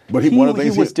 Yes, but one of the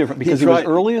things he was different because he was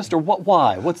earliest, or what?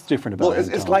 Why? What's different about it?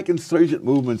 Well, it's like insurgent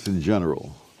movements in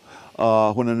general.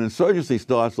 When an insurgency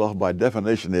starts off, by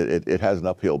definition, it has an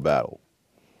uphill battle.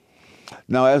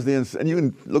 Now, and you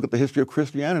can look at the history of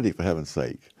Christianity, for heaven's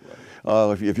sake.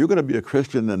 Right. If you're going to be a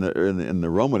Christian in the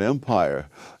Roman Empire,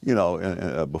 you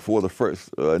know, before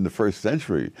in the first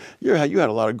century, you had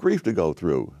a lot of grief to go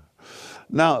through.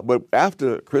 Now, but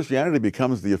after Christianity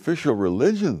becomes the official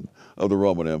religion of the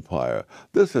Roman Empire,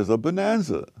 this is a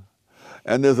bonanza.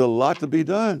 And there's a lot to be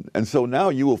done. And so now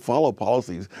you will follow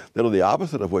policies that are the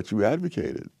opposite of what you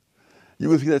advocated. You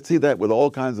will see that with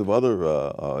all kinds of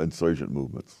other insurgent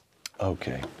movements.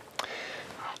 Okay.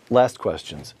 Last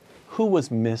questions. Who was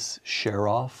Miss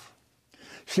Sheroff?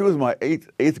 She was my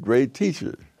eighth grade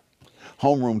teacher,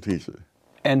 homeroom teacher.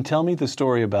 And tell me the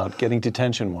story about getting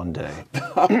detention one day.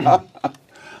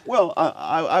 Well,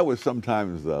 I was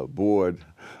sometimes bored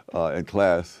in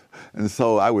class, and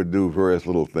so I would do various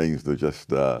little things to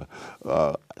just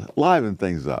liven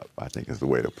things up, I think is the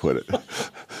way to put it.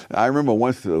 I remember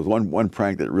once there was one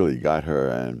prank that really got her,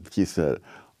 and she said,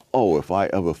 "Oh, if I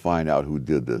ever find out who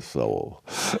did this, Sowell."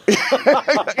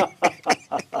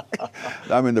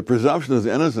 I mean, the presumption of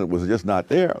innocence was just not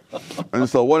there. And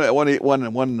so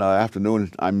one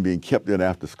afternoon, I'm being kept in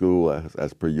after school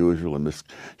as per usual, and Miss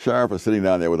Sheriff is sitting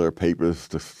down there with her papers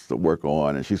to work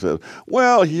on, and she says,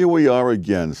 "Well, here we are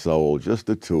again, Sowell, just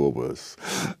the two of us."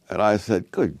 And I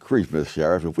said, "Good grief, Miss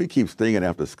Sheriff, if we keep staying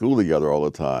after school together all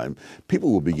the time,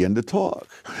 people will begin to talk."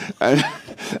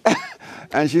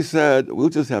 And she said, "We'll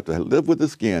just have to live with the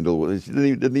scandal." She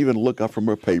didn't even look up from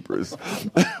her papers.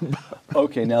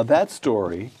 Okay, now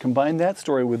combine that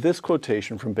story with this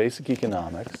quotation from Basic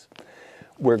Economics,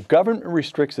 where government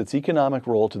restricts its economic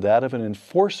role to that of an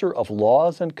enforcer of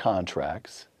laws and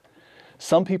contracts.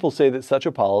 Some people say that such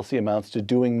a policy amounts to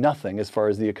doing nothing as far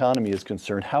as the economy is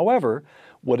concerned. However,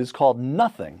 what is called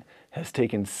nothing has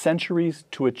taken centuries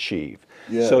to achieve.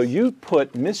 Yes. So you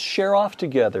put Miss Sheroff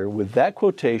together with that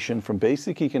quotation from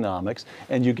Basic Economics,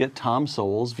 and you get Tom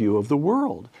Sowell's view of the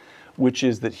world, which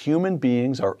is that human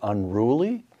beings are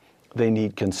unruly, they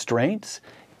need constraints,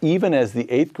 even as the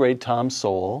 8th grade Tom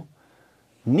Sowell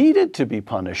needed to be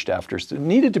punished kept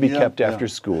after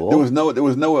school. There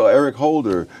was no Eric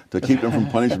Holder to keep them from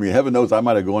punishing me. Heaven knows I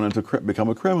might have gone into become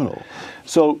a criminal.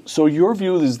 So your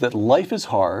view is that life is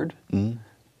hard. Mm-hmm.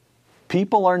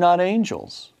 People are not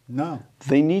angels. No.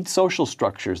 They need social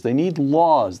structures. They need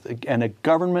laws and a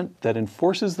government that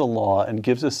enforces the law and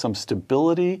gives us some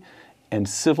stability, and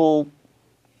civil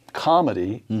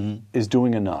comedy is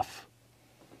doing enough.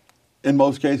 In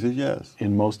most cases, yes.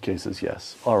 In most cases,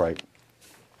 yes. All right.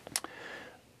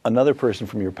 Another person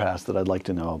from your past that I'd like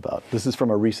to know about. This is from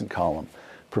a recent column.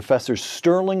 Professor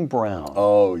Sterling Brown.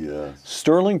 Oh, yes.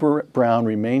 Sterling Brown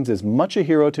remains as much a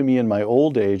hero to me in my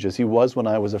old age as he was when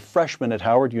I was a freshman at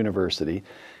Howard University.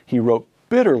 He wrote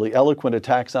bitterly eloquent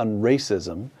attacks on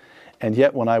racism, and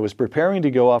yet when I was preparing to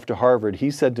go off to Harvard,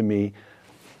 he said to me,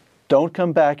 "Don't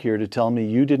come back here to tell me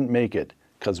you didn't make it,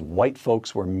 because white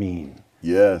folks were mean."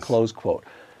 Yes. Close quote.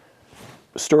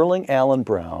 Sterling Allen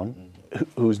Brown,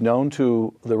 who's known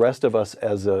to the rest of us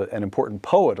as an important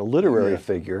poet, a literary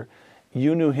figure,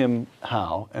 you knew him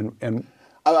how? And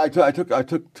I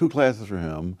took 2 classes from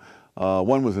him.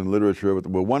 One was in literature,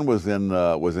 but one was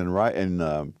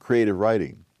in creative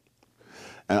writing.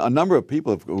 And a number of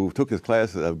people who took his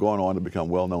classes have gone on to become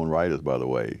well-known writers, by the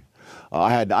way.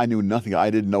 I knew nothing. I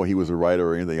didn't know he was a writer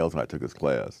or anything else when I took his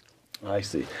class. I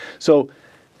see. So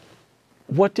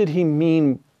what did he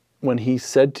mean when he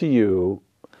said to you,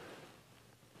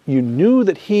 you knew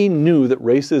that he knew that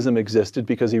racism existed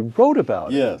because he wrote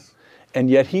about it? Yes. And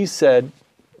yet he said,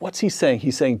 what's he saying?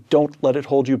 He's saying, don't let it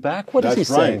hold you back? What is he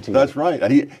saying to you? That's right.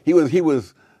 And he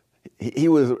was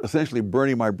essentially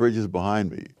burning my bridges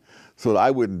behind me so that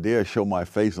I wouldn't dare show my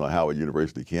face on Howard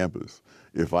University campus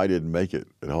if I didn't make it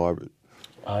at Harvard.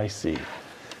 I see.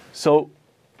 So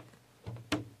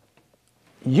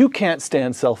you can't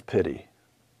stand self-pity.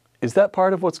 Is that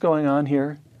part of what's going on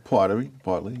here? Partly,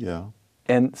 yeah.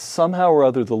 And somehow or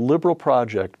other, the liberal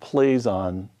project plays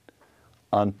on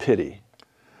pity.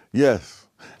 Yes.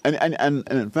 And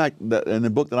in fact, in the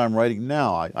book that I'm writing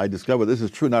now, I discovered this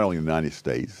is true not only in the United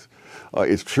States,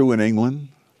 it's true in England,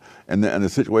 and the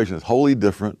situation is wholly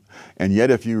different. And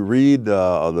yet, if you read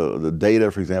the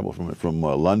data, for example, from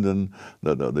London,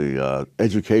 the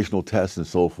educational tests and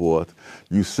so forth,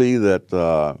 you see that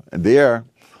there,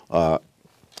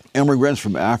 immigrants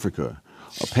from Africa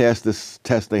pass this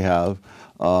test they have.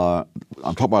 I'm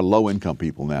talking about low-income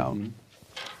people now.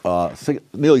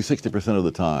 Nearly 60% of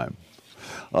the time.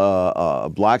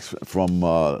 Blacks from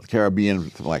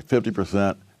Caribbean, like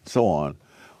 50%, so on.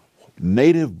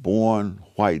 Native-born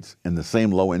whites in the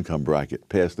same low-income bracket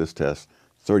pass this test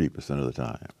 30% of the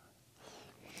time.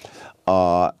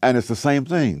 And it's the same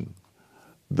thing.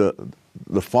 The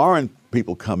foreign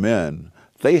people come in,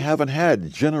 they haven't had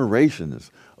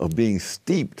generations of being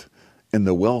steeped in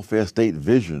the welfare state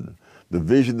vision, the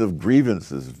vision of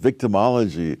grievances,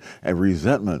 victimology, and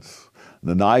resentments,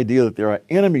 the idea that there are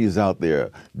enemies out there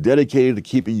dedicated to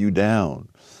keeping you down.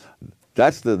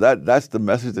 That's the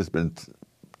message that's been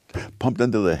pumped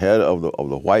into the head of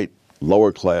the white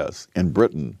lower class in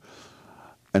Britain,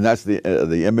 and that's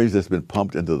the image that's been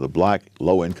pumped into the black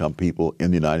low-income people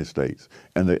in the United States,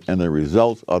 and the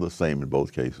results are the same in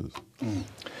both cases.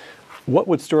 What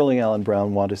would Sterling Allen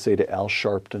Brown want to say to Al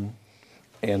Sharpton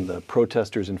and the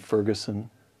protesters in Ferguson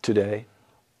today?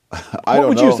 I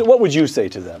don't know. What would you say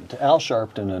to them, to Al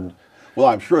Sharpton and? Well,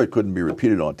 I'm sure it couldn't be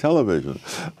repeated on television,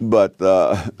 but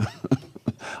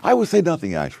I would say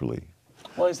nothing actually.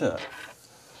 Why is that?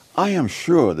 I am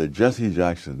sure that Jesse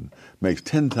Jackson makes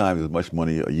 10 times as much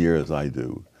money a year as I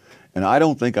do. And I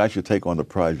don't think I should take on the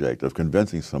project of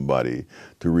convincing somebody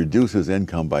to reduce his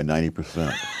income by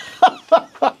 90%.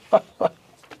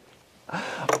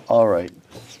 All right.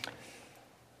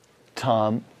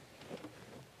 Tom,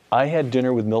 I had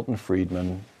dinner with Milton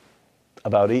Friedman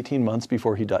about 18 months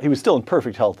before he died. He was still in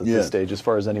perfect health at this stage, as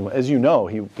far as anyone. As you know,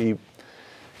 he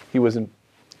was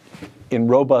in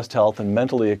robust health and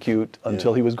mentally acute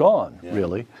until he was gone,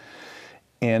 really.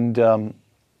 And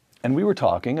we were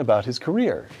talking about his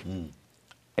career.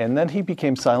 And then he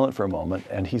became silent for a moment,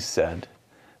 and he said,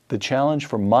 the challenge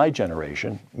for my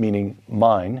generation, meaning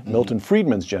mine, Milton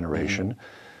Friedman's generation,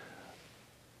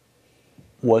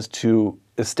 was to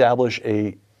establish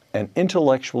an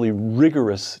intellectually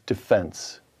rigorous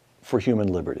defense for human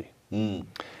liberty. And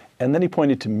then he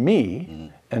pointed to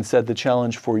me and said, the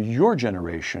challenge for your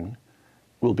generation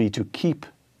will be to keep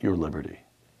your liberty.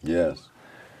 Yes.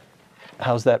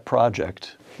 How's that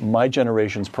project, my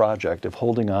generation's project of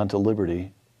holding on to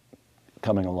liberty,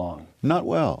 coming along? Not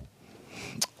well.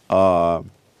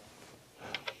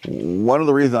 One of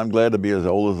the reasons I'm glad to be as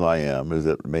old as I am is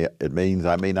that it means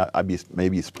I may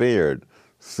be spared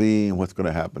seeing what's going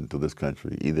to happen to this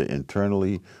country, either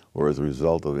internally or as a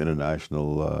result of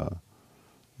international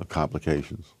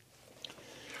complications.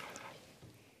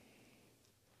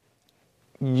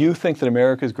 You think that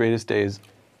America's greatest days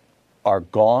are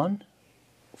gone,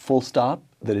 full stop,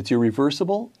 that it's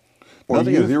irreversible?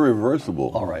 Nothing is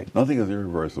irreversible. All right. Nothing is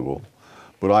irreversible.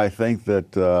 But I think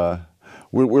that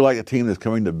we're like a team that's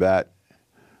coming to bat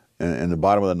in the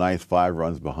bottom of the ninth, 5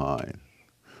 runs behind.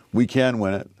 We can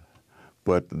win it,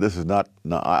 but this is not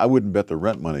I wouldn't bet the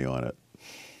rent money on it.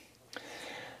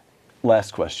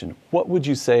 Last question. What would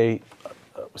you say,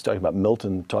 I was talking about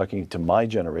Milton talking to my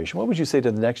generation, what would you say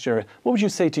to the next generation, what would you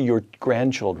say to your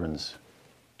grandchildren's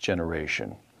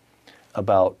generation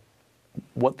about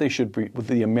what they should be, with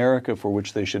the America for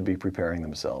which they should be preparing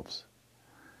themselves?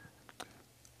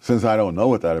 Since I don't know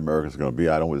what that America is going to be,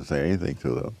 I don't want to say anything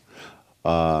to them.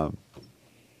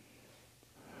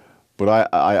 But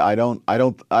I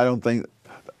don't think.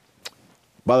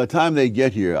 By the time they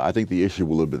get here, I think the issue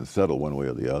will have been settled one way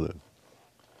or the other.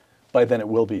 By then, it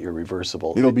will be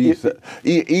irreversible. It'll be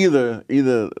either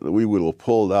we will have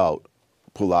pull out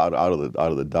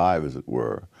of the dive, as it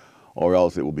were, or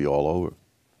else it will be all over.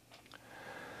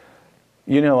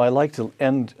 You know, I like to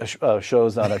end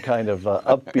shows on a kind of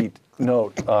upbeat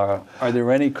note. Are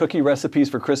there any cookie recipes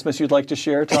for Christmas you'd like to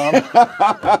share, Tom?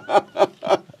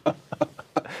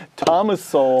 Thomas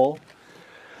Sowell,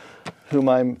 whom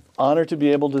I'm honored to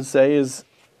be able to say is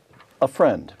a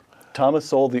friend. Thomas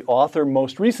Sowell, the author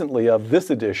most recently of this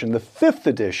edition, the 5th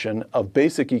edition of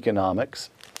Basic Economics.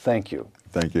 Thank you.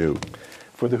 Thank you.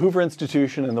 For the Hoover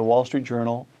Institution and the Wall Street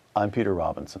Journal, I'm Peter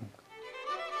Robinson.